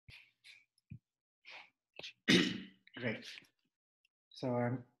Great. So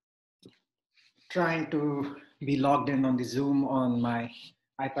I'm trying to be logged in on the Zoom on my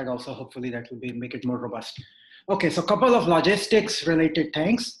iPad also. Hopefully that will make it more robust. Okay, so a couple of logistics related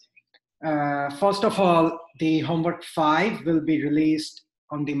things. First of all, the homework 5 will be released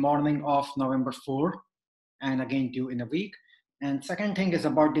on the morning of November 4 and again due in a week. And second thing is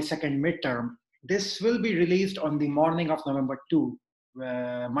about the second midterm. This will be released on the morning of November 2,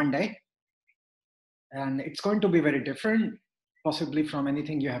 Monday. And it's going to be very different, possibly from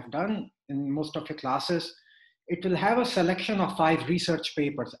anything you have done in most of your classes. It will have a selection of 5 research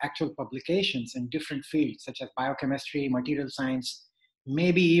papers, actual publications in different fields, such as biochemistry, material science,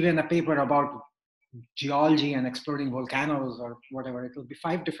 maybe even a paper about geology and exploding volcanoes or whatever. It will be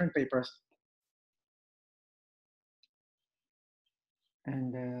 5 different papers.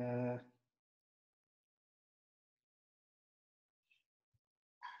 And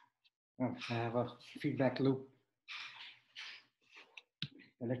I have a feedback loop.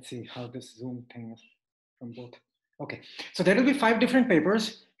 Let's see how this Zoom thing is from both. Okay, so there will be 5 different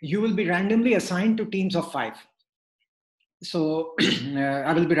papers. You will be randomly assigned to teams of 5. So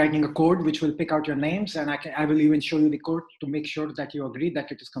I will be writing a code which will pick out your names, and I will even show you the code to make sure that you agree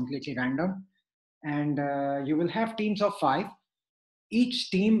that it is completely random. And you will have teams of 5. Each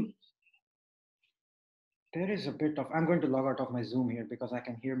team, there is a bit of, I'm going to log out of my Zoom here because I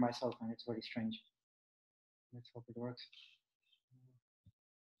can hear myself and it's very strange. Let's hope it works.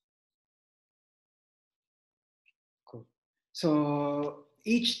 Cool. So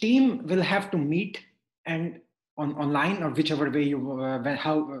each team will have to meet and online or whichever way you,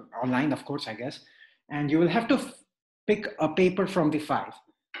 online, of course, I guess. And you will have to pick a paper from the 5.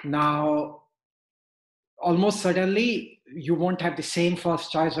 Now, almost certainly you won't have the same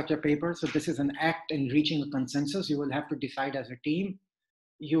first choice of your paper. So this is an act in reaching a consensus. You will have to decide as a team.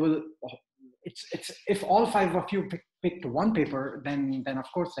 You will, it's if all 5 of you picked one paper, then of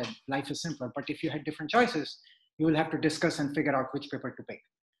course that life is simpler. But if you had different choices, you will have to discuss and figure out which paper to pick.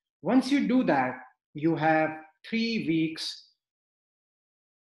 Once you do that, you have 3 weeks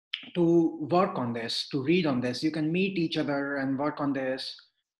to work on this, to read on this. You can meet each other and work on this.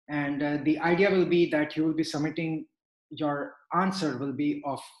 And the idea will be that you will be submitting, your answer will be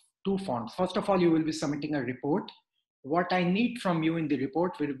of 2 forms. First of all, you will be submitting a report. What I need from you in the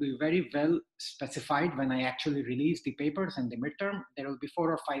report will be very well specified when I actually release the papers and the midterm. There will be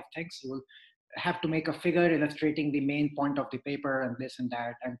 4 or 5 things. You will have to make a figure illustrating the main point of the paper and this and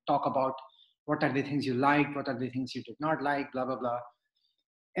that, and talk about what are the things you liked, what are the things you did not like, blah, blah, blah.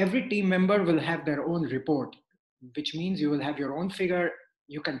 Every team member will have their own report, which means you will have your own figure.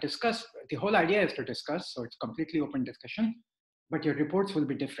 You can discuss. The whole idea is to discuss, so it's completely open discussion, but your reports will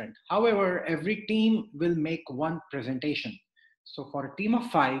be different. However, every team will make one presentation. So for a team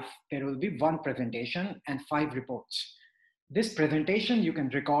of 5, there will be 1 presentation and 5 reports. This presentation you can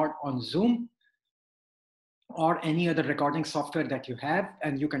record on Zoom or any other recording software that you have,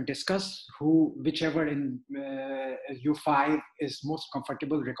 and you can discuss whichever in U5 is most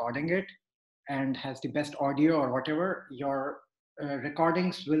comfortable recording it and has the best audio or whatever. Your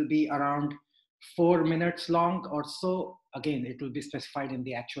recordings will be around 4 minutes long or so. Again, it will be specified in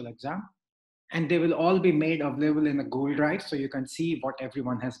the actual exam, and they will all be made available in a Google Drive, so you can see what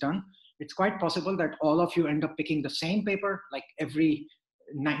everyone has done. It's quite possible that all of you end up picking the same paper, like every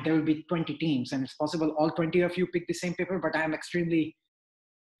night there will be 20 teams, and it's possible all 20 of you pick the same paper, but I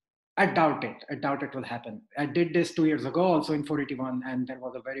doubt it will happen. I did this 2 years ago also in 481, and there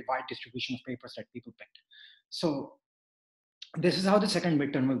was a very wide distribution of papers that people picked. So this is how the second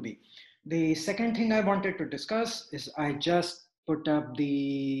midterm will be. The second thing I wanted to discuss is I just put up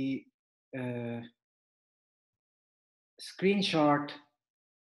the screenshot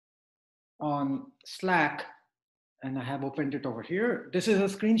on Slack, and I have opened it over here. This is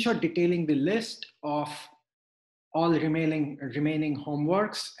a screenshot detailing the list of all remaining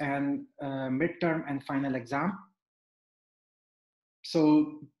homeworks and midterm and final exam.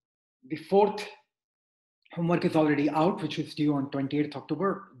 So the 4th homework is already out, which is due on 28th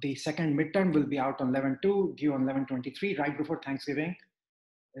October. The second midterm will be out on 11/2, due on 11/23, right before Thanksgiving.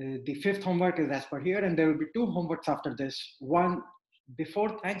 The 5th homework is as per here, and there will be 2 homeworks after this, 1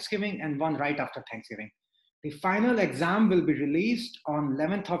 before Thanksgiving and 1 right after Thanksgiving. The final exam will be released on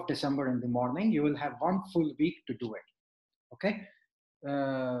 11th of December in the morning. You will have 1 full week to do it, okay?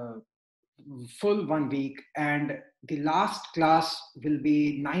 Full 1 week, and the last class will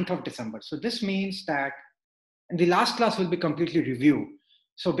be 9th of December. So this means that, and the last class will be completely review.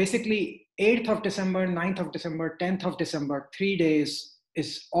 So basically 8th of December, 9th of December, 10th of December, 3 days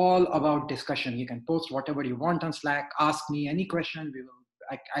is all about discussion. You can post whatever you want on Slack, ask me any question.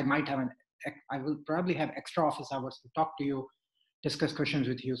 I might have an I will probably have extra office hours to talk to you, discuss questions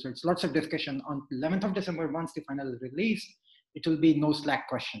with you. So it's lots of discussion. On 11th of December, once the final is released, it will be no Slack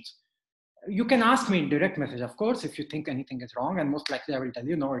questions. You can ask me in direct message, of course, if you think anything is wrong, and most likely I will tell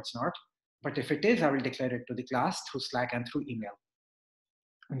you, no, it's not. But if it is, I will declare it to the class through Slack and through email.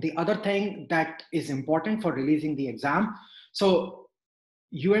 And the other thing that is important for releasing the exam, so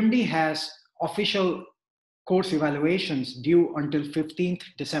UMD has official course evaluations due until 15th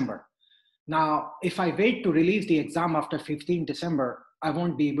December. Now, if I wait to release the exam after 15th December, I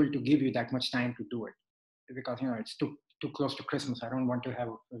won't be able to give you that much time to do it because it's too close to Christmas. I don't want to have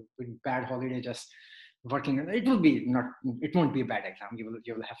a bad holiday just working. It won't be a bad exam.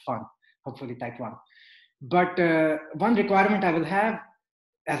 You will have fun, hopefully type 1. But one requirement I will have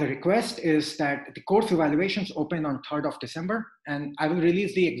as a request is that the course evaluations open on 3rd of December, and I will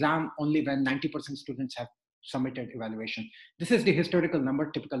release the exam only when 90% students have submitted evaluation. This is the historical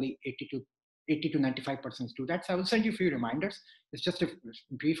number, typically 80 to 95% do that. So I will send you a few reminders. It's just a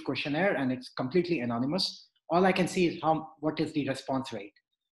brief questionnaire and it's completely anonymous. All I can see is what is the response rate.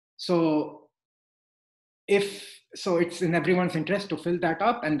 So it's in everyone's interest to fill that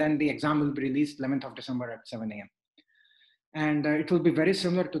up, and then the exam will be released 11th of December at 7 a.m. And it will be very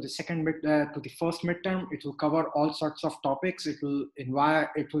similar to the first midterm. It will cover all sorts of topics. It will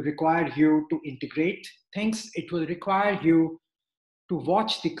require you to integrate things. It will require you to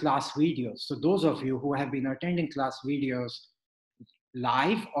watch the class videos. So those of you who have been attending class videos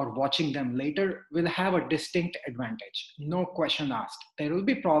live or watching them later will have a distinct advantage. No question asked. There will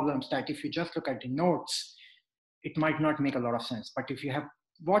be problems that if you just look at the notes, it might not make a lot of sense. But if you have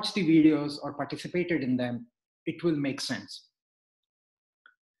watched the videos or participated in them, it will make sense.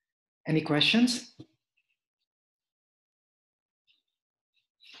 Any questions?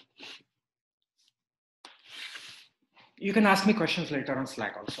 You can ask me questions later on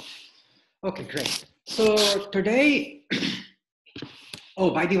Slack also. Okay, great. So today, oh,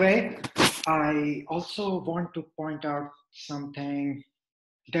 by the way, I also want to point out something.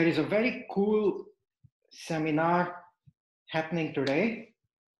 There is a very cool seminar happening today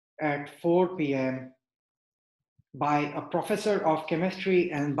at 4 p.m. by a professor of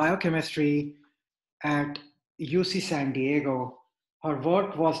chemistry and biochemistry at UC San Diego. Her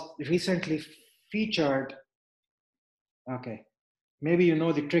work was recently featured. Okay, maybe you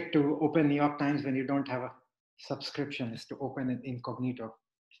know the trick to open New York Times when you don't have a subscription is to open it incognito.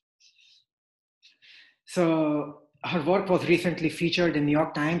 So her work was recently featured in New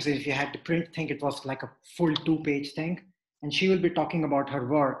York Times. If you had to print thing, it was like a full 2-page thing. And she will be talking about her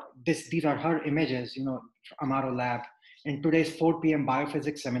work. These are her images, Amaro Lab, in today's 4 p.m.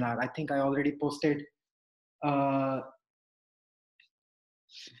 biophysics seminar. I think I already posted.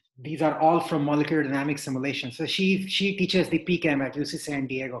 These are all from molecular dynamics simulation. So she teaches the PChem at UC San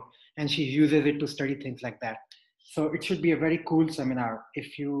Diego, and she uses it to study things like that. So it should be a very cool seminar.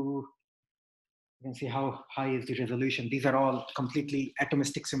 If you can see how high is the resolution. These are all completely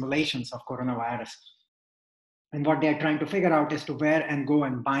atomistic simulations of coronavirus. And what they're trying to figure out is to where and go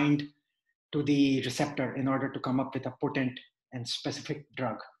and bind to the receptor in order to come up with a potent and specific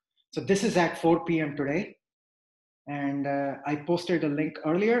drug. So this is at 4 p.m. today. And I posted a link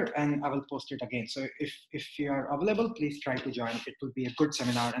earlier and I will post it again. So if you are available, please try to join. It will be a good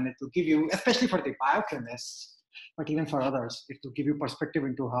seminar and it will give you, especially for the biochemists, but even for others, it will give you perspective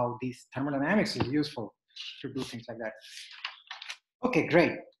into how these thermodynamics is useful to do things like that. Okay,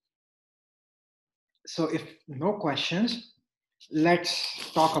 great. So if no questions,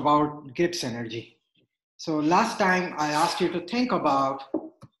 let's talk about Gibbs energy. So last time I asked you to think about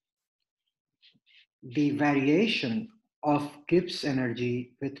the variation of Gibbs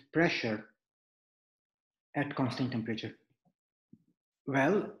energy with pressure at constant temperature.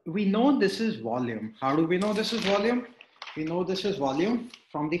 Well, we know this is volume. How do we know this is volume? We know this is volume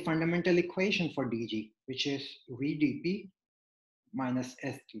from the fundamental equation for dG, which is VdP minus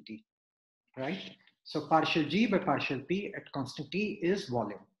SdT, right? So partial G by partial P at constant T is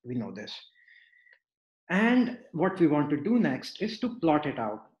volume. We know this. And what we want to do next is to plot it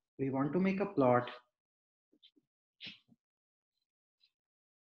out. We want to make a plot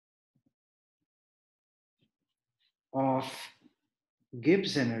of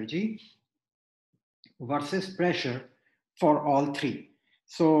Gibbs energy versus pressure for all three.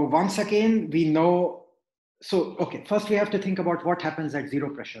 So once again, we know, so okay, first we have to think about what happens at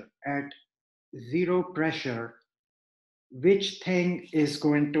zero pressure. At zero pressure, which thing is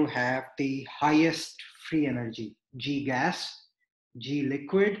going to have the highest free energy? G gas, G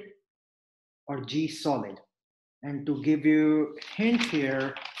liquid, or G solid? And to give you a hint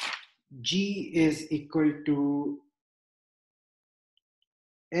here, G is equal to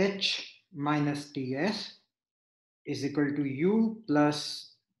H minus Ts is equal to U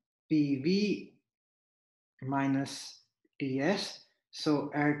plus PV minus Ts.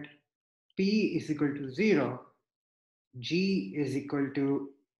 So at P is equal to 0, G is equal to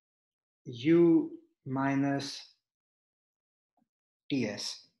U minus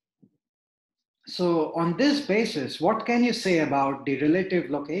Ts. So on this basis, what can you say about the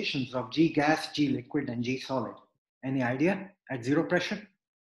relative locations of G gas, G liquid, and G solid? Any idea at zero pressure?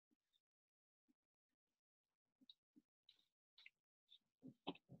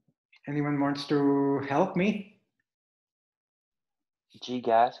 Anyone wants to help me? G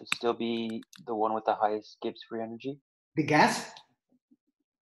gas would still be the one with the highest Gibbs free energy? The gas?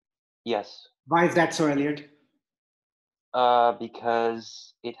 Yes. Why is that so, Elliot?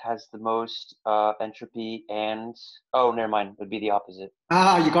 Because it has the most entropy and, oh, never mind, it would be the opposite.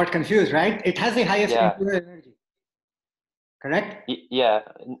 Ah, you got confused, right? It has the highest internal energy, correct? Yeah,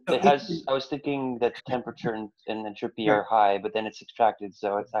 So it has, I was thinking that temperature and entropy yeah. are high, but then it's subtracted,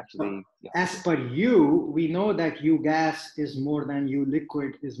 so it's actually the opposite. As per U, we know that U gas is more than U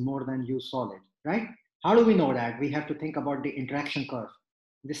liquid is more than U solid, right? How do we know that? We have to think about the interaction curve.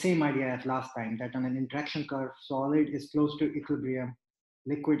 The same idea as last time, that on an interaction curve, solid is close to equilibrium,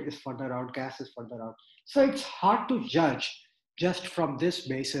 liquid is further out, gas is further out. So it's hard to judge just from this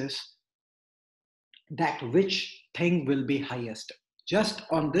basis that which thing will be highest. Just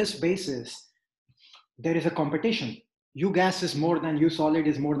on this basis, there is a competition. U gas is more than U solid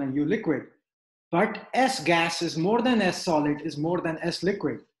is more than U liquid. But S gas is more than S solid is more than S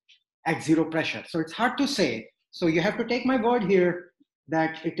liquid at zero pressure. So it's hard to say. So you have to take my word here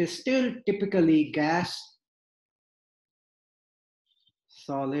that it is still typically gas,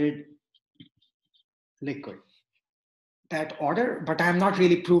 solid, liquid. That order, but I'm not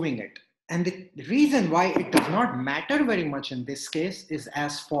really proving it. And the reason why it does not matter very much in this case is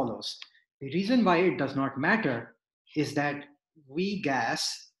as follows. The reason why it does not matter is that V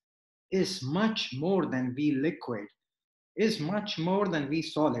gas is much more than V liquid, is much more than V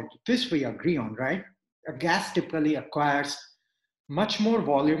solid. This we agree on, right? A gas typically acquires much more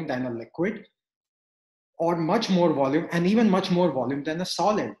volume than a liquid, or much more volume, and even much more volume than a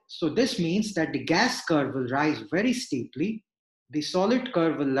solid. So this means that the gas curve will rise very steeply. The solid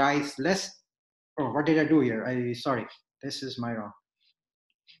curve will rise less. Oh, what did I do here? Sorry, this is my wrong.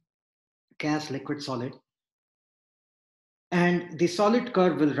 Gas, liquid, solid. And the solid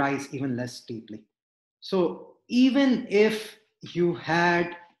curve will rise even less steeply. So even if you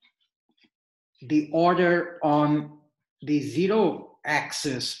had the order on the zero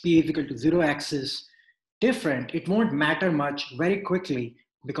axis, P is equal to zero axis, different, it won't matter much very quickly,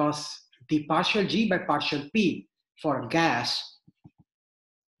 because the partial G by partial P for a gas,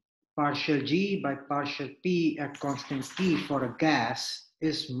 partial G by partial P at constant T for a gas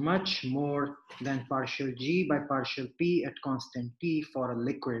is much more than partial G by partial P at constant T for a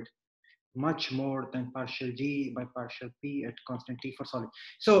liquid, much more than partial G by partial P at constant T for solid.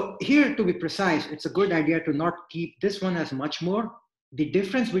 So here, to be precise, it's a good idea to not keep this one as much more. The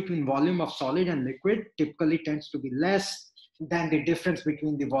difference between volume of solid and liquid typically tends to be less than the difference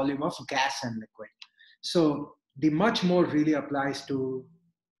between the volume of gas and liquid. So the much more really applies to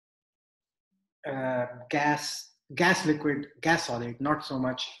gas, liquid, gas solid, not so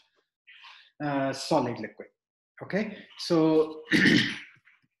much solid liquid. Okay, so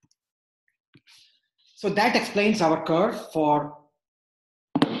so that explains our curve for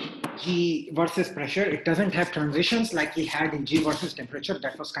G versus pressure. It doesn't have transitions like we had in G versus temperature.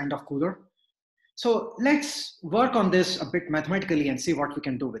 That was kind of cooler. So let's work on this a bit mathematically and see what we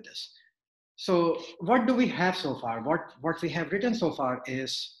can do with this. So what do we have so far? What we have written so far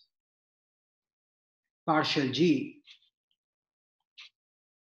is partial G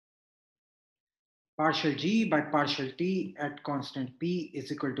by partial T at constant P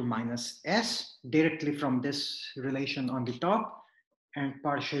is equal to minus S, directly from this relation on the top, and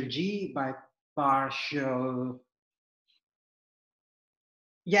partial G by partial,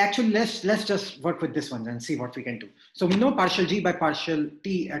 yeah, actually let's just work with this one and see what we can do. So we know partial G by partial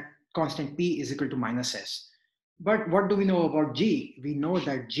T at constant P is equal to minus S. But what do we know about G? We know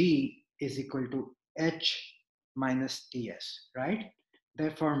that G is equal to H minus Ts, right?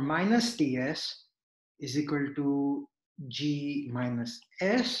 Therefore, minus Ts is equal to G minus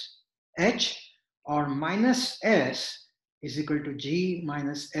S, H, or minus S is equal to G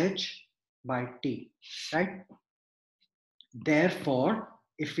minus H by T, right? Therefore,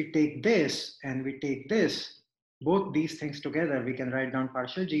 if we take this and we take this, both these things together, we can write down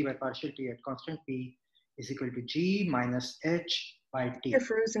partial G by partial T at constant P is equal to G minus H by T. You're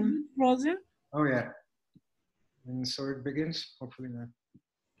frozen. Frozen? Oh yeah. And so it begins, hopefully not.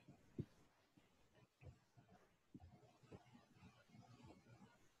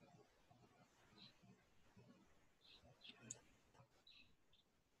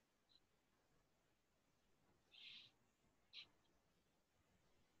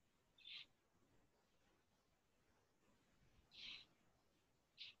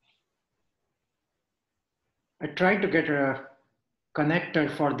 I tried to get a connector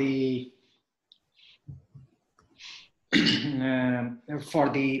for the for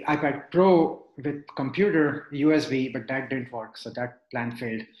the iPad Pro with computer USB, but that didn't work. So that plan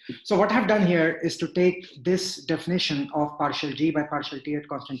failed. So what I've done here is to take this definition of partial G by partial T at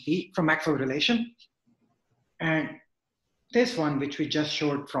constant P from Maxwell relation, and this one, which we just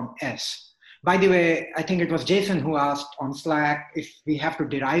showed from S. By the way, I think it was Jason who asked on Slack if we have to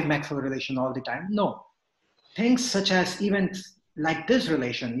derive Maxwell relation all the time. No. Things such as even like this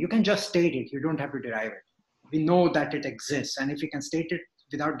relation, you can just state it. You don't have to derive it. We know that it exists. And if you can state it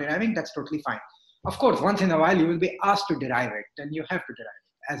without deriving, that's totally fine. Of course, once in a while, you will be asked to derive it. Then you have to derive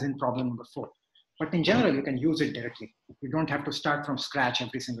it, as in problem number 4. But in general, you can use it directly. You don't have to start from scratch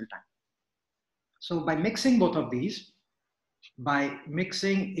every single time. So by mixing both of these, by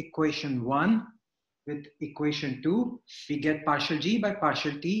mixing equation 1 with equation 2, we get partial G by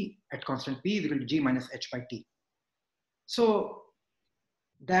partial T at constant P is equal to G minus H by T. So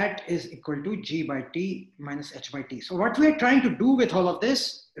that is equal to G by T minus H by T. So what we are trying to do with all of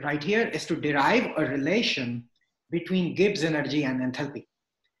this right here is to derive a relation between Gibbs energy and enthalpy.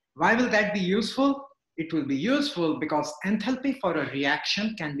 Why will that be useful? It will be useful because enthalpy for a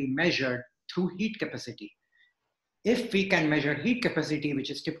reaction can be measured through heat capacity. If we can measure heat capacity,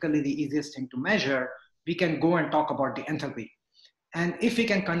 which is typically the easiest thing to measure, we can go and talk about the enthalpy. And if we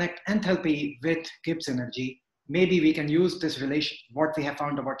can connect enthalpy with Gibbs energy, maybe we can use this relation, what we have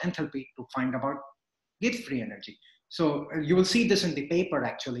found about enthalpy, to find about Gibbs free energy. So you will see this in the paper,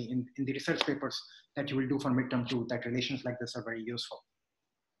 actually, in the research papers that you will do for midterm 2, that relations like this are very useful.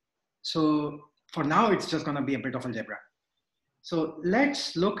 So for now, it's just going to be a bit of algebra. So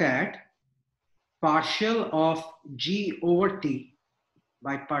let's look at partial of G over T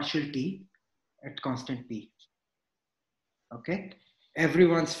by partial T at constant P. Okay.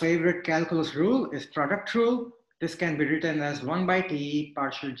 Everyone's favorite calculus rule is product rule. This can be written as 1 by T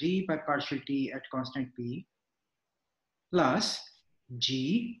partial G by partial T at constant P plus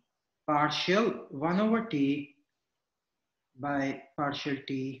G partial 1 over T by partial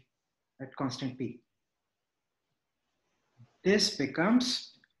T at constant P. This becomes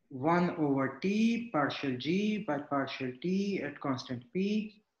 1 over T partial G by partial T at constant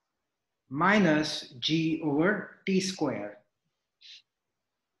P minus G over T squared.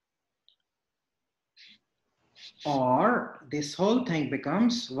 Or this whole thing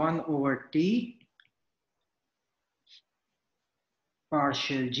becomes 1 over T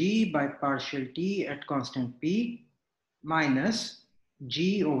partial G by partial T at constant P minus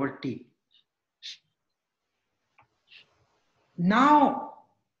G over T. Now,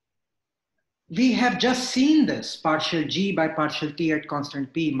 we have just seen this partial G by partial T at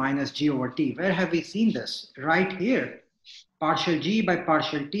constant P minus G over T. Where have we seen this? Right here. Partial G by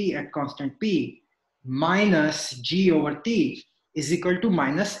partial T at constant P minus G over T is equal to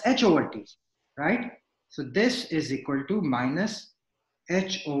minus H over T, right? So this is equal to minus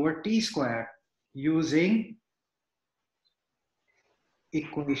H over T squared using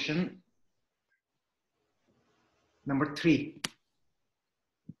equation number 3.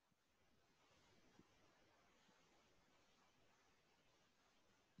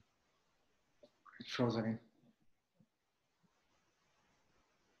 It froze again.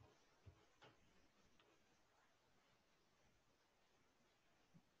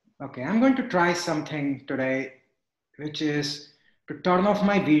 Okay, I'm going to try something today, which is to turn off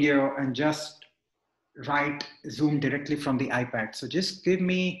my video and just write Zoom directly from the iPad. So just give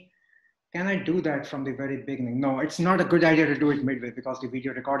me, can I do that from the very beginning? No, it's not a good idea to do it midway because the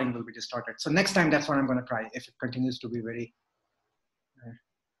video recording will be distorted. So next time, that's what I'm going to try if it continues to be very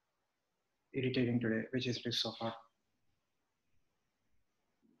irritating today, which is this so far.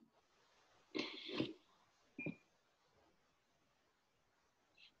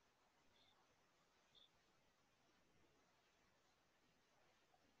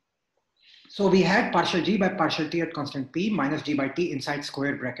 So we had partial G by partial T at constant P minus G by T inside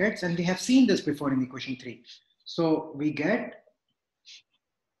square brackets. And we have seen this before in equation 3. So we get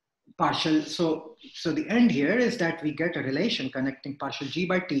partial, so the end here is that we get a relation connecting partial G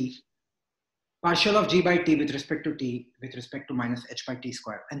by T, partial of G by T with respect to T with respect to minus H by T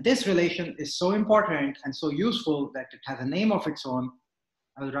squared. And this relation is so important and so useful that it has a name of its own.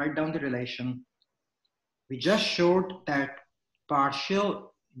 I'll write down the relation. We just showed that partial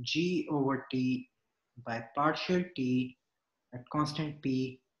G over T by partial T at constant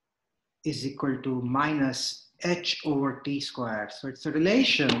P is equal to minus H over T squared. So it's a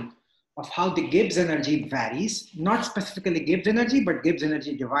relation of how the Gibbs energy varies, not specifically Gibbs energy, but Gibbs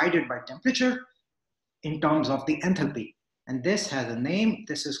energy divided by temperature in terms of the enthalpy. And this has a name.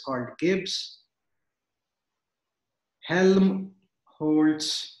 This is called Gibbs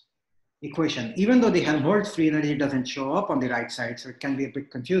Helmholtz equation. Even though the Helmholtz free energy doesn't show up on the right side, so it can be a bit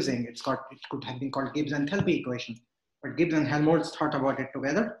confusing. It could have been called Gibbs enthalpy equation, but Gibbs and Helmholtz thought about it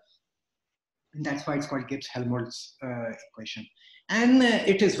together, and that's why it's called Gibbs-Helmholtz equation. And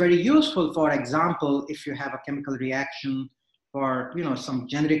it is very useful, for example, if you have a chemical reaction or some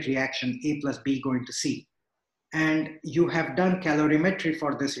generic reaction, A plus B going to C, and you have done calorimetry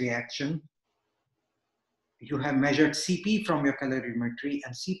for this reaction. You have measured Cp from your calorimetry,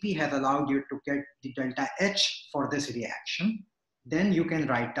 and Cp has allowed you to get the delta H for this reaction. Then you can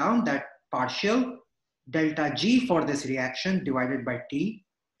write down that partial delta G for this reaction divided by T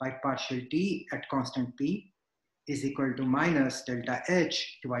by partial T at constant P is equal to minus delta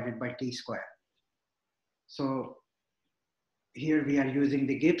H divided by T square. So here we are using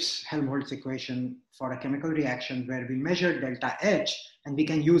the Gibbs-Helmholtz equation for a chemical reaction where we measure delta H, and we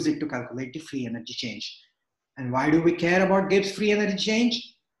can use it to calculate the free energy change. And why do we care about Gibbs free energy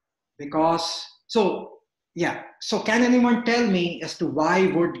change? Because, so can anyone tell me as to why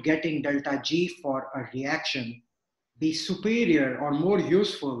would getting delta G for a reaction be superior or more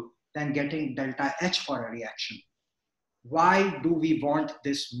useful than getting delta H for a reaction? Why do we want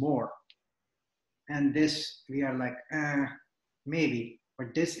this more? And this, we are like, maybe,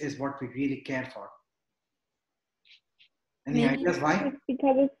 but this is what we really care for. Any ideas why? It's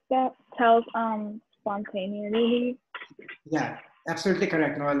because that tells spontaneity. Yeah, absolutely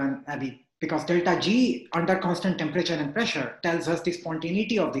correct, Noel and Abby. Because delta G under constant temperature and pressure tells us the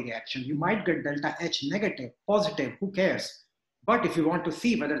spontaneity of the reaction. You might get delta H negative, positive, who cares? But if you want to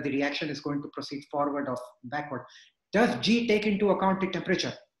see whether the reaction is going to proceed forward or backward, does G take into account the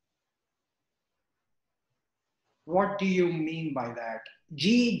temperature? What do you mean by that?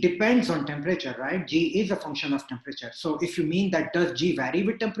 G depends on temperature, right? G is a function of temperature. So if you mean that does G vary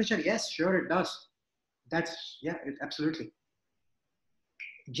with temperature? Yes, sure it does. Absolutely.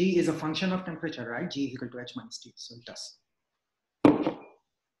 G is a function of temperature, right? G is equal to H minus T, so it does.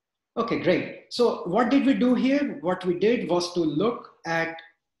 Okay, great. So what did we do here? What we did was to look at,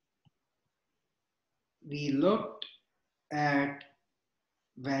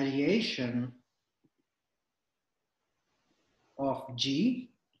 variation of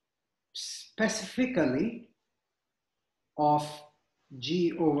G, specifically of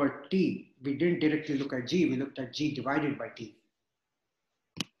G over T. We didn't directly look at G, we looked at G divided by T.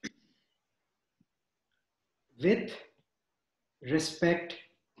 With respect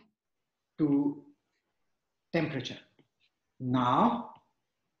to temperature. Now,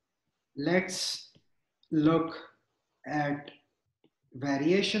 let's look at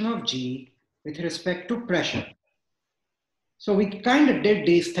variation of G with respect to pressure. So we kind of did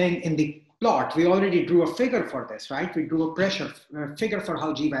this thing in the plot. We already drew a figure for this, right? We drew a pressure figure for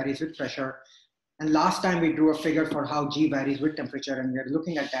how G varies with pressure. And last time we drew a figure for how G varies with temperature, and we're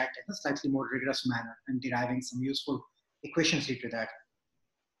looking at that in a slightly more rigorous manner and deriving some useful equations to that.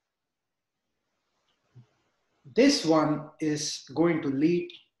 This one is going to lead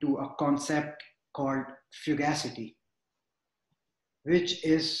to a concept called fugacity, which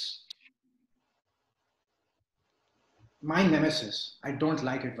is my nemesis. I don't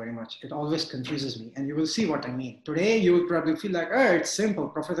like it very much. It always confuses me, and you will see what I mean. Today, you will probably feel like, oh, it's simple.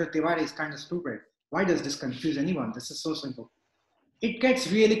 Professor Tiwari is kind of stupid. Why does this confuse anyone? This is so simple. It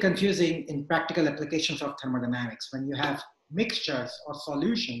gets really confusing in practical applications of thermodynamics when you have mixtures or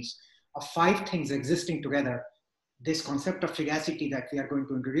solutions of 5 things existing together. This concept of fugacity that we are going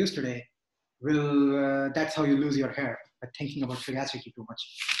to introduce today will, that's how you lose your hair by thinking about fugacity too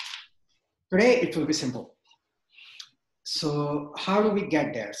much. Today, it will be simple. So how do we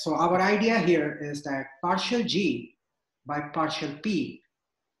get there? So our idea here is that partial G by partial P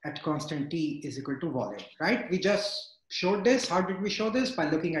at constant T is equal to volume, right? We just showed this. How did we show this? By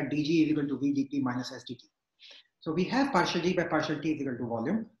looking at dG is equal to VdP minus SdT. So we have partial G by partial T is equal to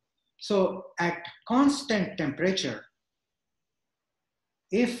volume. So at constant temperature,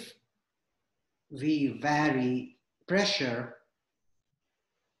 if we vary pressure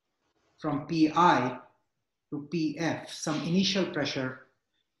from Pi to PF, some initial pressure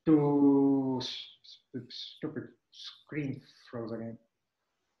to, stupid screen froze again.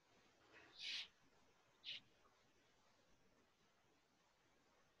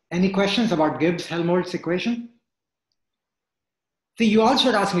 Any questions about Gibbs-Helmholtz equation? See, you all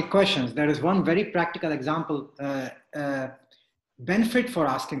should ask me questions. There is one very practical example, benefit for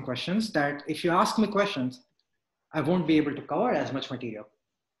asking questions, that if you ask me questions, I won't be able to cover as much material.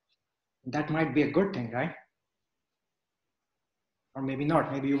 That might be a good thing, right? Or maybe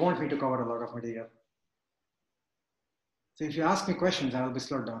not. Maybe you want me to cover a lot of material. So if you ask me questions, I will be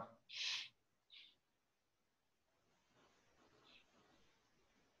slowed down.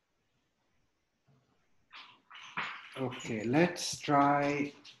 Okay, let's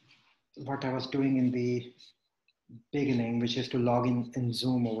try what I was doing in the beginning, which is to log in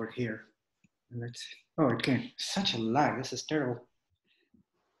Zoom over here. Let's, oh, it came. Such a lag, this is terrible.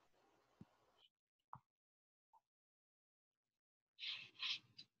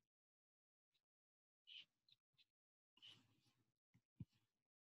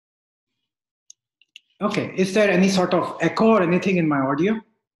 Okay, is there any sort of echo or anything in my audio?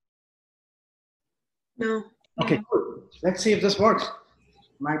 No. Okay, good. Let's see if this works.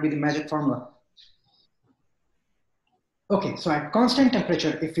 Might be the magic formula. Okay, so at constant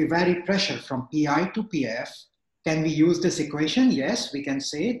temperature, if we vary pressure from Pi to Pf, can we use this equation? Yes, we can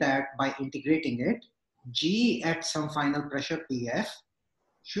say that by integrating it, G at some final pressure Pf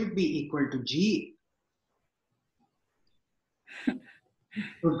should be equal to G.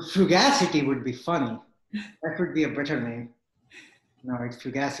 Fugacity would be funny. That would be a better name. No, it's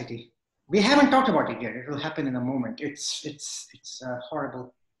fugacity. We haven't talked about it yet. It will happen in a moment. It's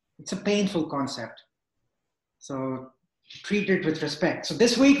horrible. It's a painful concept. So treat it with respect. So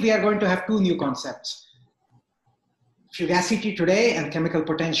this week we are going to have two new concepts. Fugacity today and chemical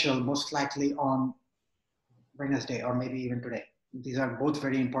potential most likely on Wednesday or maybe even today. These are both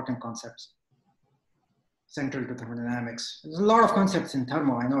very important concepts central to thermodynamics. There's a lot of concepts in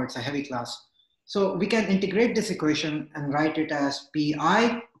thermo. I know it's a heavy class. So we can integrate this equation and write it as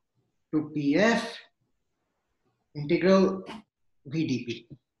Pi to Pf integral VdP.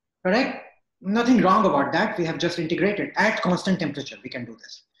 Correct? Nothing wrong about that. We have just integrated at constant temperature. We can do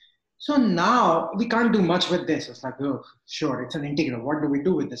this. So now we can't do much with this. It's like, oh, sure, it's an integral. What do we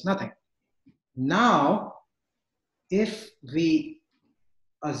do with this? Nothing. Now, if we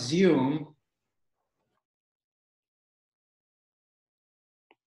assume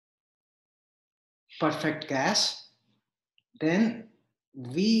perfect gas, then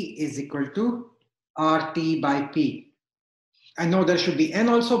V is equal to RT by P. I know there should be N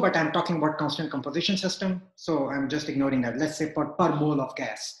also, but I'm talking about constant composition system. So I'm just ignoring that. Let's say per mole of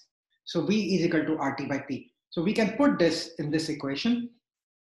gas. So V is equal to RT by P. So we can put this in this equation,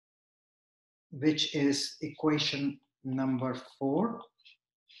 which is equation number 4.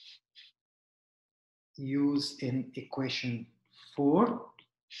 Use in equation 4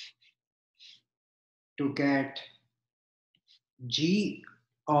 to get G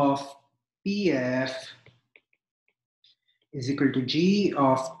of Pf is equal to G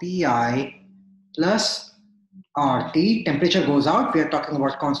of Pi plus RT. Temperature goes out. We are talking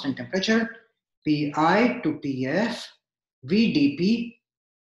about constant temperature. Pi to Pf, VdP.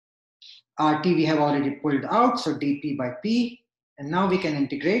 RT we have already pulled out, so dP by P. And now we can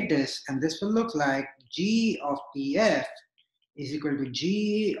integrate this, and this will look like G of Pf is equal to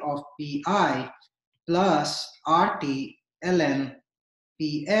G of Pi plus RT ln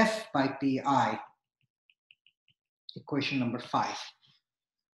Pf by Pi. Equation number 5.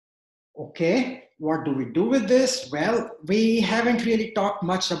 Okay, what do we do with this? Well, we haven't really talked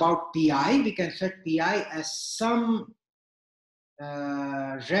much about Pi. We can set Pi as some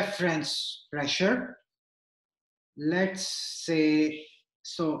reference pressure. Let's say,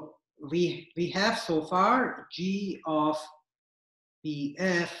 so we have so far G of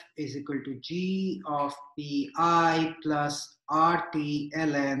Pf is equal to G of Pi plus RT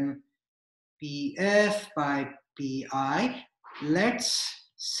ln Pf by Pi. Let's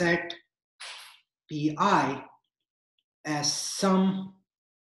set Pi as some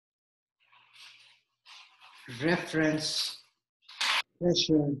reference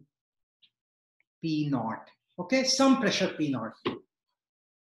pressure P naught. Okay, some pressure P naught.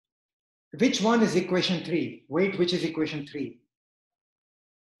 Which one is equation 3? Wait, which is equation 3?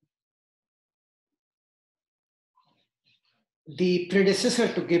 The predecessor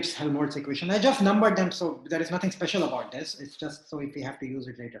to Gibbs-Helmholtz equation. I just numbered them, so there is nothing special about this. It's just so if we have to use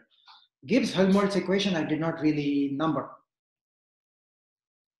it later. Gibbs-Helmholtz equation, I did not really number.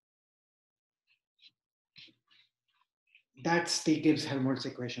 That's the Gibbs-Helmholtz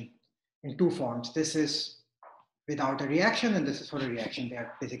equation in two forms. This is without a reaction, and this is for a reaction. They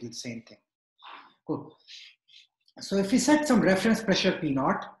are basically the same thing. Cool. So if we set some reference pressure P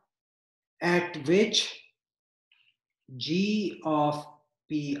naught, at which G of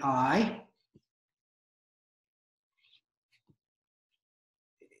Pi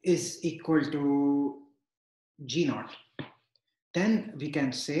is equal to G naught, then we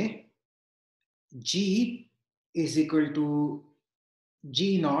can say G is equal to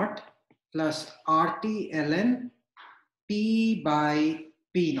G naught plus RT ln P by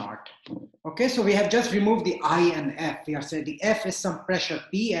P naught. Okay, so we have just removed the I and F. We are saying the F is some pressure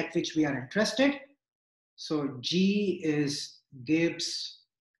P at which we are interested. So G is Gibbs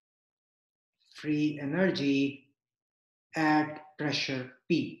free energy at pressure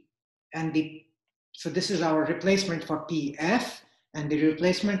P. And so this is our replacement for PF, and the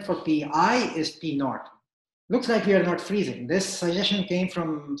replacement for PI is P naught. Looks like we are not freezing. This suggestion came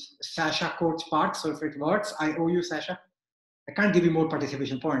from Sasha Coach Park, so if it works, I owe you, Sasha. I can't give you more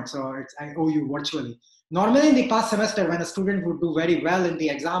participation points, so I owe you virtually. Normally in the past semester, when a student would do very well in the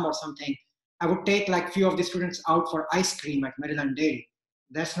exam or something, I would take like few of the students out for ice cream at Maryland Dairy.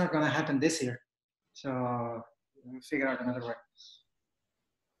 That's not gonna happen this year. So we'll figure out another way.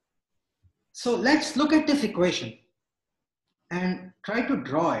 So let's look at this equation and try to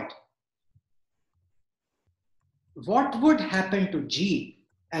draw it. What would happen to G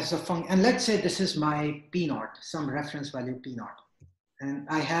as a function? And let's say this is my P naught, some reference value P naught. And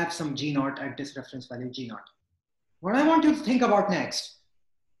I have some G naught at this reference value G naught. What I want you to think about next,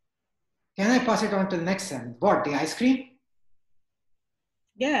 can I pass it on to the next one? What, the ice cream?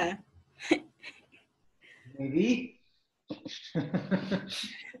 Yeah. Maybe.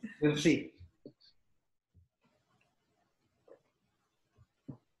 We'll see.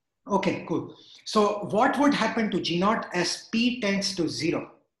 Okay, cool. So what would happen to G naught as P tends to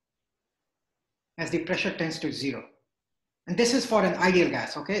 0? As the pressure tends to 0. And this is for an ideal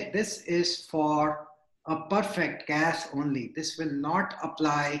gas, okay? This is for a perfect gas only. This will not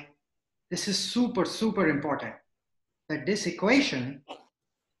apply. This is super, super important that this equation,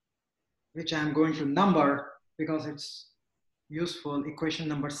 which I'm going to number because it's useful, equation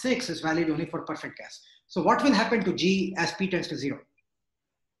number 6 is valid only for perfect gas. So what will happen to G as P tends to 0?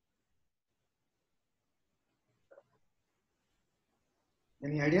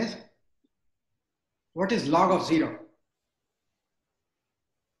 Any ideas? What is log of 0?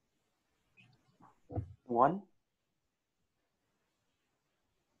 1.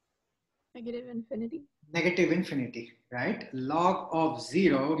 Negative infinity. Negative infinity, right? Log of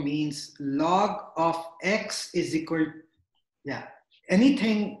 0 means log of x is equal, yeah,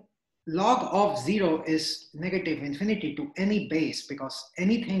 anything, log of 0 is negative infinity to any base because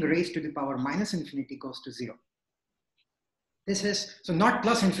anything raised to the power minus infinity goes to 0. This is, so not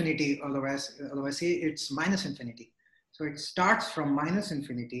plus infinity, otherwise it's minus infinity. So it starts from minus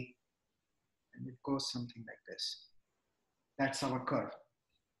infinity and it goes something like this. That's our curve.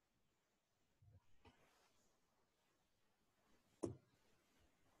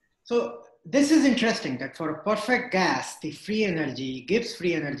 So this is interesting that for a perfect gas, the free energy, Gibbs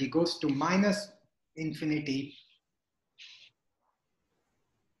free energy goes to minus infinity.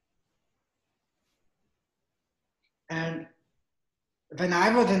 And when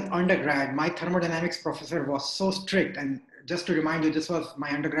I was an undergrad, my thermodynamics professor was so strict. And just to remind you,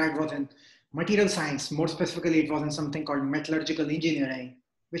 my undergrad was in material science. More specifically, it was in something called metallurgical engineering,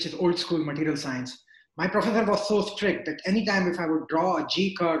 which is old school material science. My professor was so strict that anytime if I would draw a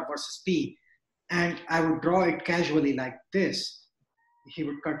G curve versus P, and I would draw it casually like this, he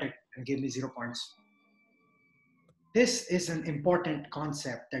would cut it and give me 0 points. This is an important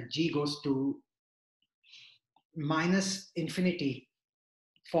concept that G goes to minus infinity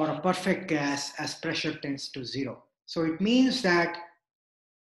for a perfect gas as pressure tends to 0. So it means that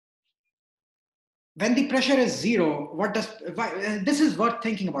when the pressure is 0, this is worth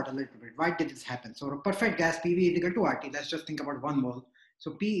thinking about a little bit. Why did this happen? So a perfect gas PV is equal to RT. Let's just think about 1 mole.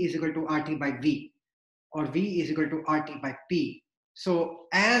 So P is equal to RT by V, or V is equal to RT by P. So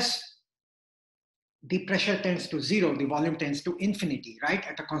as the pressure tends to 0, the volume tends to infinity, right?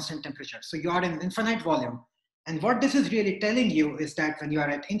 At a constant temperature. So you are in infinite volume. And what this is really telling you is that when you are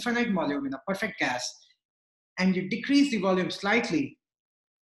at infinite volume in a perfect gas and you decrease the volume slightly,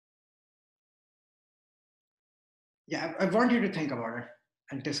 yeah, I want you to think about it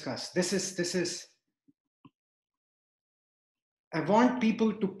and discuss. I want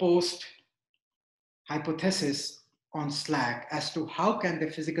people to post hypothesis on Slack as to how can they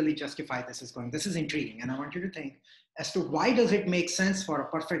physically justify this is going. This is intriguing, and I want you to think as to why does it make sense for a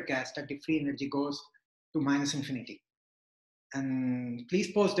perfect gas that the free energy goes to minus infinity. And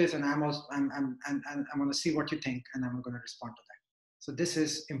please post this, and I'm going to see what you think, and I'm going to respond to that. So this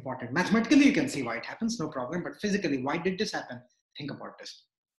is important. Mathematically, you can see why it happens, no problem. But physically, why did this happen? Think about this.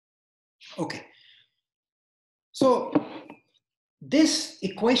 Okay. So this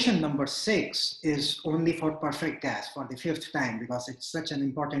equation number 6 is only for perfect gas for the 5th time because it's such an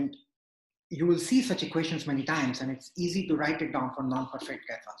important. You will see such equations many times, and it's easy to write it down for non-perfect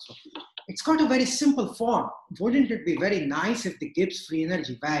gas also. It's got a very simple form. Wouldn't it be very nice if the Gibbs free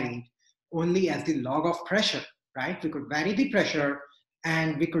energy varied only as the log of pressure, right? We could vary the pressure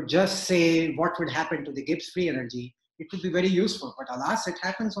and we could just say what would happen to the Gibbs free energy. It would be very useful, but alas, it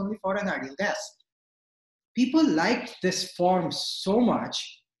happens only for an ideal gas. People liked this form so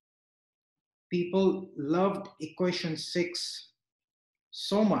much people loved equation 6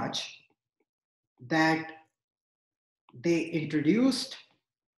 so much that they introduced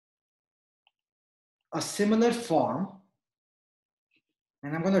a similar form,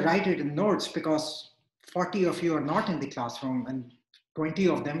 and I'm going to write it in notes because 40 of you are not in the classroom and 20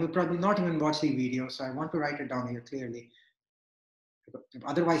 of them will probably not even watch the video. So I want to write it down here clearly.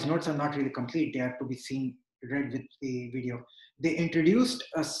 Otherwise, notes are not really complete. They have to be seen, read with the video. They introduced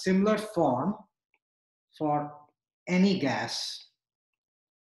a similar form for any gas,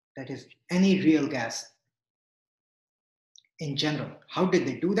 that is any real gas in general. How did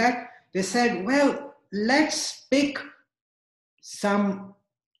they do that? They said, well, let's pick some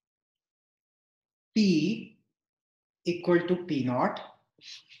P equal to P naught,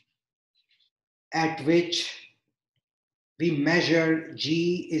 at which we measure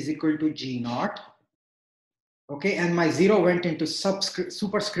G is equal to G naught. Okay, and my 0 went into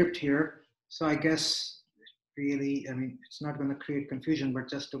superscript here. So I guess really, I mean, it's not going to create confusion, but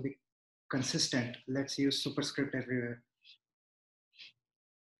just to be consistent, let's use superscript everywhere.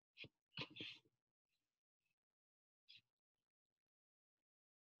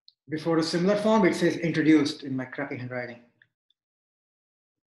 Before a similar form, it says introduced in my crappy handwriting.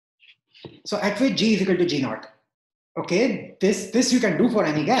 So at which G is equal to G naught. Okay, this you can do for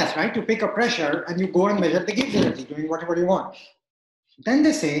any gas, right? You pick a pressure and you go and measure the Gibbs energy, doing whatever you want. Then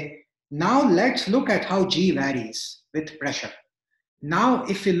they say, now let's look at how G varies with pressure. Now,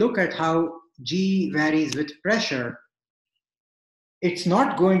 if you look at how G varies with pressure, it's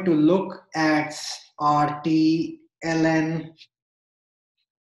not going to look at RT ln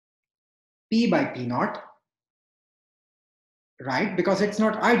P by P naught, right? Because it's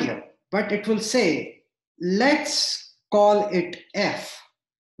not ideal, but it will say, let's call it F.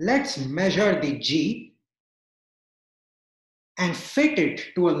 Let's measure the G and fit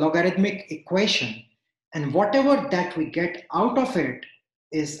it to a logarithmic equation. And whatever that we get out of it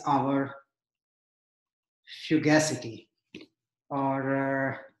is our fugacity,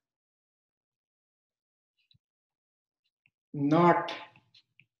 or not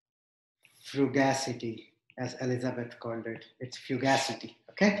frugacity, as Elizabeth called it. It's fugacity,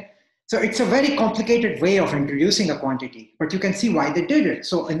 okay? So it's a very complicated way of introducing a quantity, but you can see why they did it.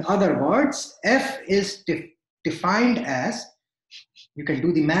 So in other words, F is defined as, you can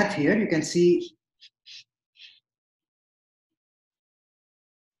do the math here, you can see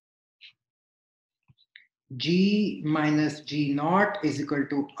G minus G naught is equal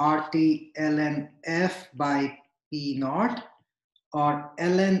to RT ln F by P naught, or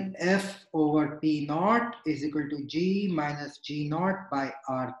ln F over P naught is equal to G minus G naught by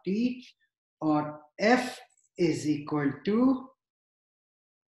RT, or F is equal to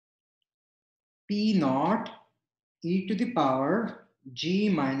P naught e to the power G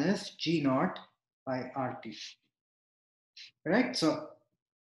minus G naught by RT, right? So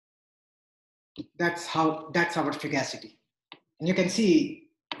that's our fugacity. And you can see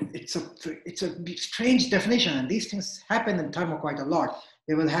it's a strange definition, and these things happen in thermo quite a lot.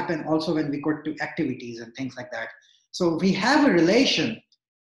 They will happen also when we go to activities and things like that. So we have a relation.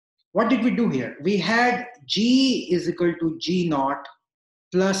 What did we do here? We had G is equal to G naught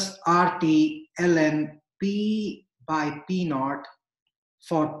plus RT ln P by P naught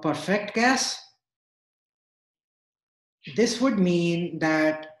for perfect gas. This would mean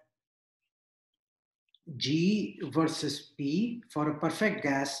that G versus P for a perfect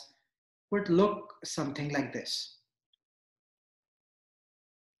gas would look something like this.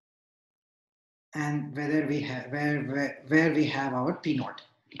 And whether we have where we have our P naught.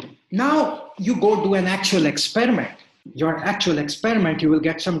 Now you go do an actual experiment. Your actual experiment, you will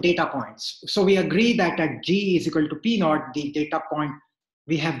get some data points. So we agree that at G is equal to P naught, the data point,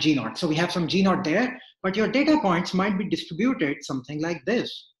 we have G naught. So we have some G naught there, but your data points might be distributed something like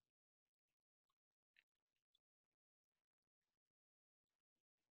this.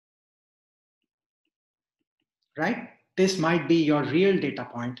 Right? This might be your real data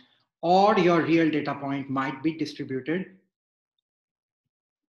point, or your real data point might be distributed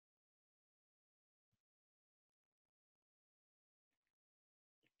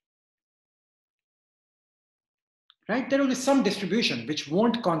right? There will be some distribution which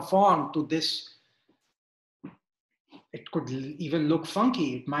won't conform to this. It could even look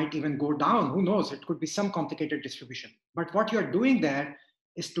funky. It might even go down. Who knows? It could be some complicated distribution. But what you're doing there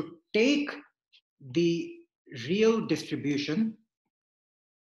is to take the real distribution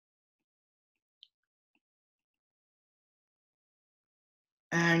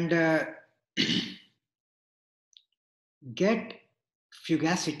and get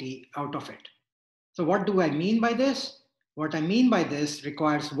fugacity out of it. So what do I mean by this? What I mean by this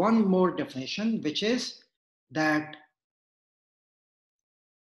requires one more definition, which is that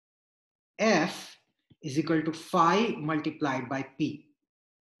F is equal to phi multiplied by P.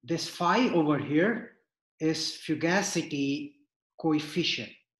 This phi over here is fugacity coefficient.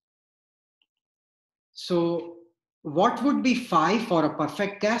 So what would be phi for a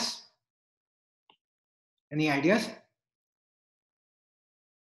perfect gas? Any ideas?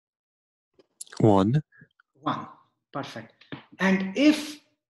 1. 1. Perfect. And if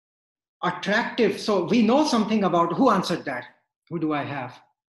attractive, so we know something about, who answered that? Who do I have?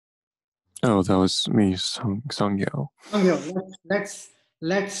 Oh, that was me, Sungyo.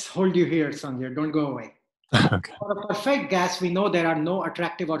 Let's hold you here, Sangyo. Don't go away. Okay. For a perfect gas, we know there are no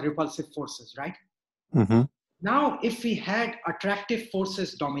attractive or repulsive forces, right? Mm-hmm. Now, if we had attractive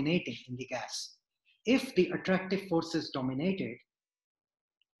forces dominating in the gas, if the attractive forces dominated,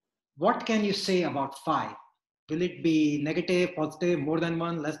 what can you say about phi? Will it be negative, positive, more than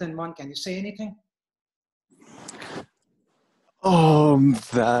 1, less than 1? Can you say anything?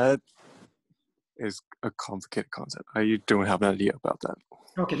 That is a complicated concept. I don't have an idea about that.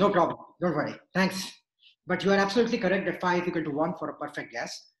 Okay, no problem. Don't worry. Thanks. But you are absolutely correct that phi is equal to 1 for a perfect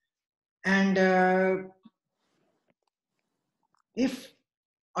gas. And if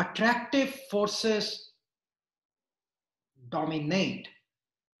attractive forces dominate,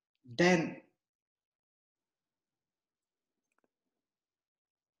 then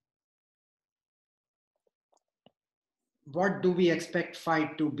what do we expect phi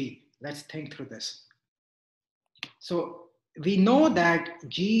to be? Let's think through this. So we know that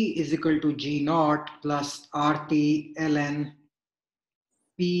G is equal to G naught plus RT ln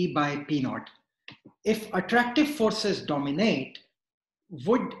P by P naught. If attractive forces dominate,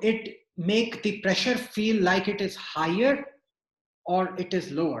 would it make the pressure feel like it is higher or it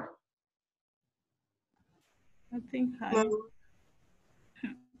is lower? I think higher.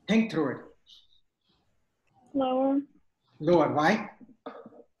 Think through it. Lower. Lower. Why?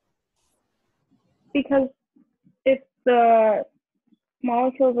 Because if the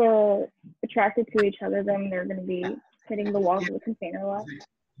molecules are attracted to each other, then they're going to be hitting the walls of the container a lot.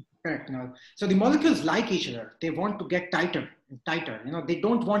 Correct. No. So the molecules like each other. They want to get tighter and tighter. You know, they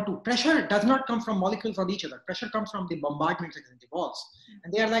don't want to. Pressure does not come from molecules on each other. Pressure comes from the bombardment against the walls.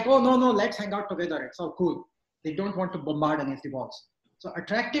 And they are like, oh, no, let's hang out together. It's all cool. They don't want to bombard against the walls. So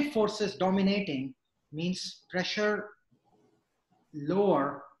attractive forces dominating means pressure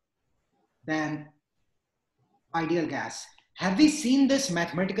lower than ideal gas. Have we seen this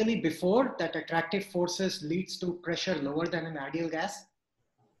mathematically before, that attractive forces leads to pressure lower than an ideal gas?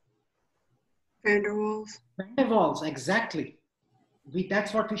 Van der Waals. Van der Waals, exactly.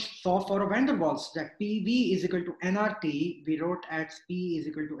 That's what we saw for a Van der Waals, that PV is equal to nRT. We wrote as P is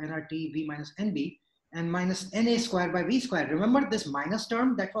equal to nRT V minus NB and minus NA square by V square. Remember this minus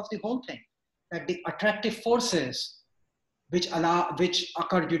term? That was the whole thing. That the attractive forces which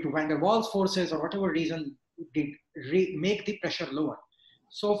occur due to Van der Waals forces or whatever reason did make the pressure lower.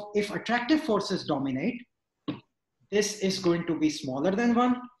 So if attractive forces dominate, this is going to be smaller than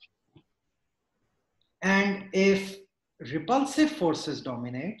 1. And if repulsive forces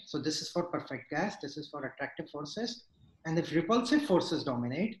dominate, so this is for perfect gas, this is for attractive forces. And if repulsive forces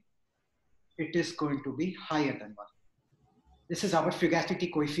dominate, it is going to be higher than 1. This is our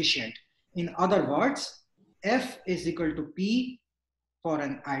fugacity coefficient. In other words, F is equal to P for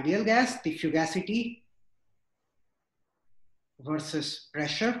an ideal gas, the fugacity versus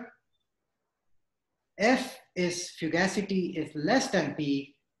pressure. F is fugacity is less than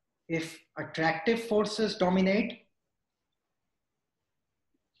P if attractive forces dominate,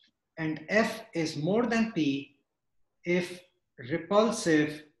 and F is more than P if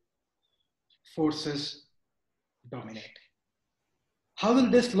repulsive forces dominate. How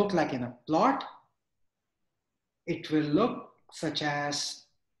will this look like in a plot? It will look such as,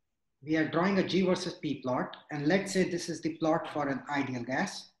 we are drawing a G versus P plot, and let's say this is the plot for an ideal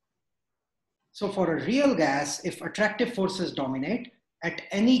gas. So for a real gas, if attractive forces dominate, at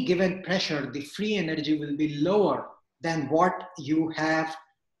any given pressure, the free energy will be lower than what you have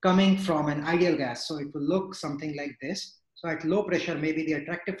coming from an ideal gas. So it will look something like this. So at low pressure, maybe the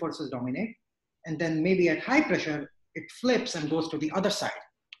attractive forces dominate, and then maybe at high pressure, it flips and goes to the other side.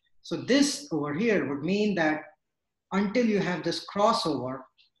 So this over here would mean that until you have this crossover,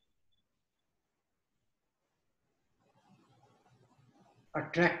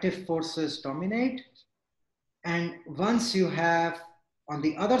 attractive forces dominate. And once you have on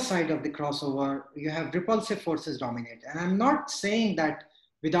the other side of the crossover, you have repulsive forces dominate. And I'm not saying that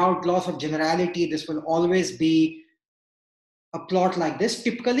without loss of generality, this will always be a plot like this.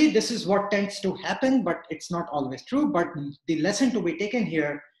 Typically, this is what tends to happen, but it's not always true. But the lesson to be taken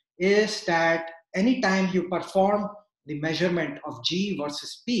here is that anytime you perform the measurement of G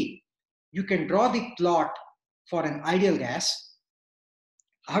versus P, you can draw the plot for an ideal gas.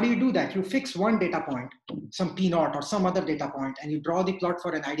 How do you do that? You fix one data point, some P naught or some other data point, and you draw the plot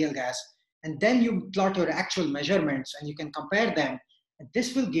for an ideal gas. And then you plot your actual measurements and you can compare them. And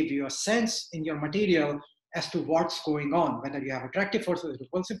this will give you a sense in your material as to what's going on, whether you have attractive forces,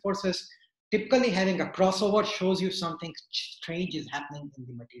 repulsive forces. Typically having a crossover shows you something strange is happening in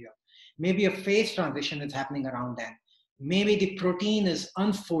the material. Maybe a phase transition is happening around them. Maybe the protein is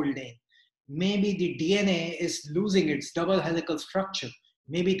unfolding. Maybe the DNA is losing its double helical structure.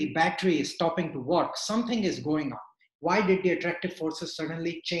 Maybe the battery is stopping to work. Something is going on. Why did the attractive forces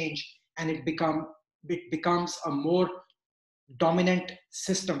suddenly change and it becomes a more dominant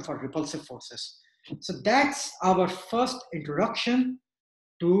system for repulsive forces? So that's our first introduction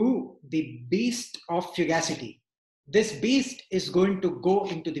to the beast of fugacity. This beast is going to go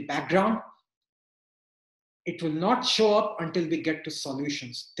into the background. It will not show up until we get to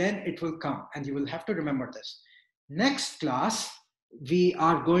solutions. Then it will come, and you will have to remember this. Next class, we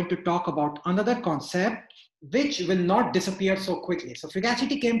are going to talk about another concept which will not disappear so quickly. So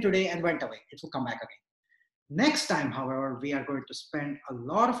fugacity came today and went away. It will come back again. Next time, however, we are going to spend a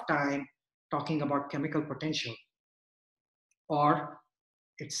lot of time talking about chemical potential, or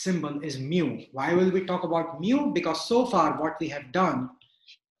its symbol is mu. Why will we talk about mu? Because so far what we have done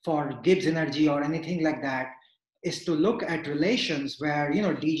for Gibbs energy or anything like that is to look at relations where,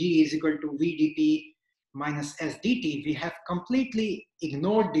 dg is equal to vdp minus s dt. We have completely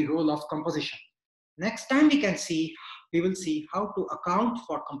ignored the role of composition. Next time we will see how to account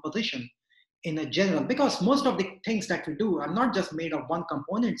for composition in a general, because most of the things that we do are not just made of one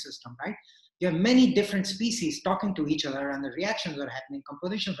component system, right? You have many different species talking to each other and the reactions are happening,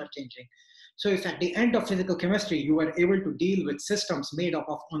 compositions are changing. So if at the end of physical chemistry, you were able to deal with systems made up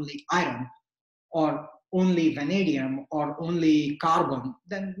of only iron or only vanadium or only carbon,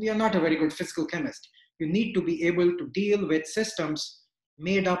 then you're not a very good physical chemist. You need to be able to deal with systems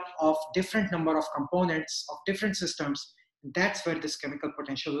made up of different number of components of different systems. That's where this chemical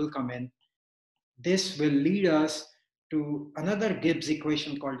potential will come in. This will lead us to another Gibbs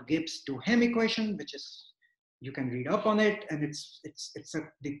equation called Gibbs-Duhem equation, which is, you can read up on it, and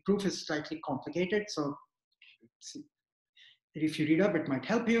the proof is slightly complicated. So if you read up, it might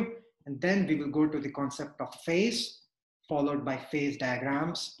help you. And then we will go to the concept of phase, followed by phase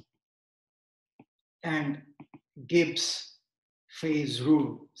diagrams and Gibbs phase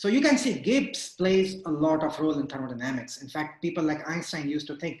rule. So you can see Gibbs plays a lot of role in thermodynamics. In fact, people like Einstein used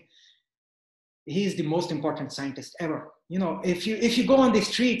to think he's the most important scientist ever. If you go on the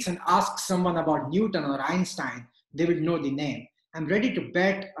streets and ask someone about Newton or Einstein, they would know the name. I'm ready to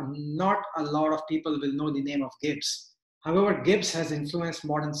bet not a lot of people will know the name of Gibbs. However, Gibbs has influenced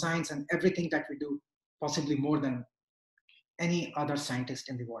modern science and everything that we do, possibly more than any other scientist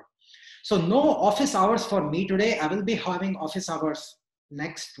in the world. So no office hours for me today. I will be having office hours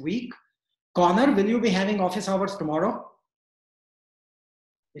next week. Connor, will you be having office hours tomorrow?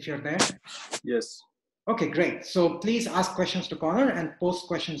 If you're there? Yes. Okay, great. So please ask questions to Connor and post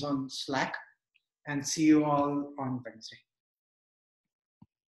questions on Slack, and see you all on Wednesday.